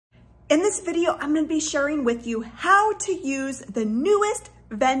In this video, I'm going to be sharing with you how to use the newest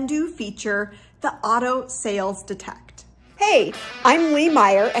Vendoo feature, the Auto Sales Detect. Hey, I'm Lee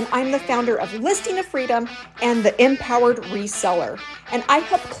Meyer, and I'm the founder of Listing of Freedom and the Empowered Reseller. And I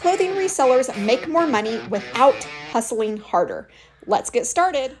help clothing resellers make more money without hustling harder. Let's get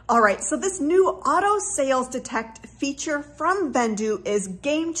started. All right, so this new Auto Sales Detect feature from Vendoo is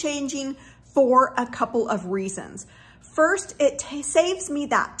game-changing for a couple of reasons. First, it saves me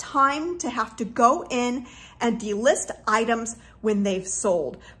that time to have to go in and delist items when they've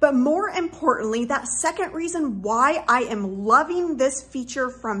sold. But more importantly, that second reason why I am loving this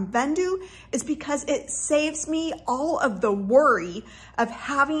feature from Vendoo is because it saves me all of the worry of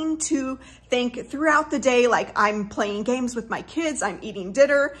having to think throughout the day, like I'm playing games with my kids, I'm eating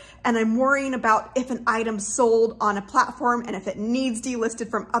dinner, and I'm worrying about if an item sold on a platform and if it needs delisted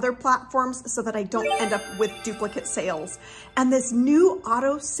from other platforms so that I don't end up with duplicate sales. And this new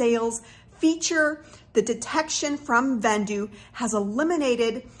auto sales feature, the detection from Vendoo, has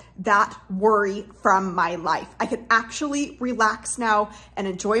eliminated that worry from my life. I can actually relax now and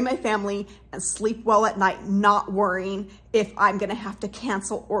enjoy my family and sleep well at night, not worrying if I'm gonna have to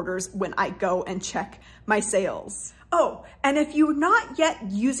cancel orders when I go and check my sales. Oh, and if you're not yet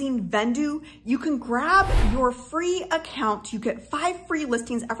using Vendoo, you can grab your free account. You get 5 free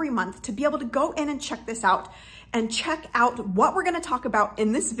listings every month to be able to go in and check this out and check out what we're gonna talk about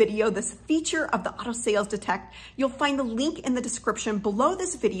in this video, this feature of the Auto Sales Detect. You'll find the link in the description below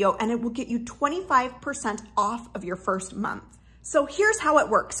this video, and it will get you 25% off of your first month. So here's how it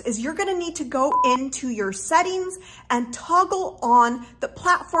works, is you're gonna need to go into your settings and toggle on the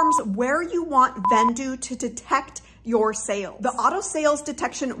platforms where you want Vendoo to detect your sale. The auto sales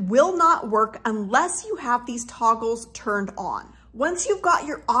detection will not work unless you have these toggles turned on. Once you've got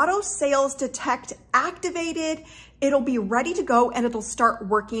your auto sales detect activated, it'll be ready to go and it'll start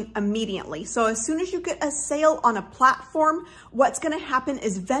working immediately. So as soon as you get a sale on a platform, what's gonna happen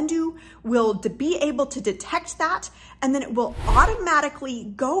is Vendoo will be able to detect that, and then it will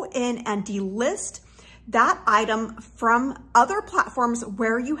automatically go in and delist that item from other platforms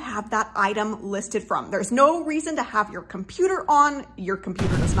where you have that item listed from. There's no reason to have your computer on. Your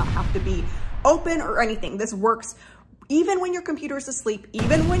computer does not have to be open or anything. This works even when your computer is asleep,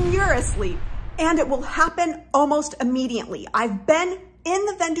 even when you're asleep, and it will happen almost immediately. I've been in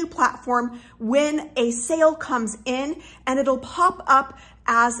the Vendoo platform when a sale comes in, and it'll pop up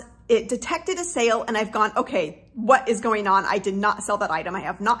as it detected a sale, and I've gone, okay, what is going on? I did not sell that item. I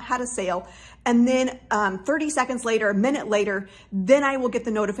have not had a sale. And then 30 seconds later, a minute later, then I will get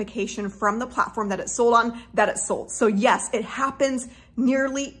the notification from the platform that it sold on, that it sold. So yes, it happens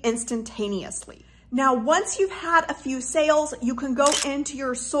nearly instantaneously. Now, once you've had a few sales, you can go into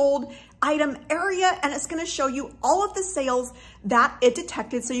your sold item area, and it's gonna show you all of the sales that it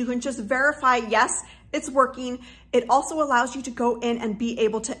detected. So you can just verify, yes, it's working. It also allows you to go in and be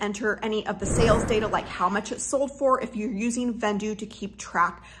able to enter any of the sales data, like how much it sold for, if you're using Vendoo to keep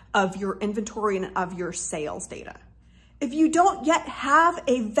track of your inventory and of your sales data. If you don't yet have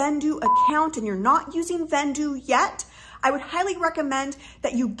a Vendoo account and you're not using Vendoo yet, I would highly recommend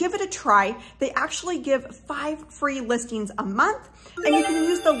that you give it a try. They actually give 5 free listings a month, and you can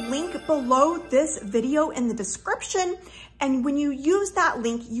use the link below this video in the description. And when you use that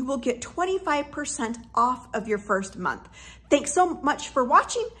link, you will get 25% off of your first month. Thanks so much for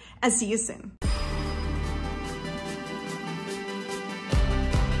watching, and see you soon.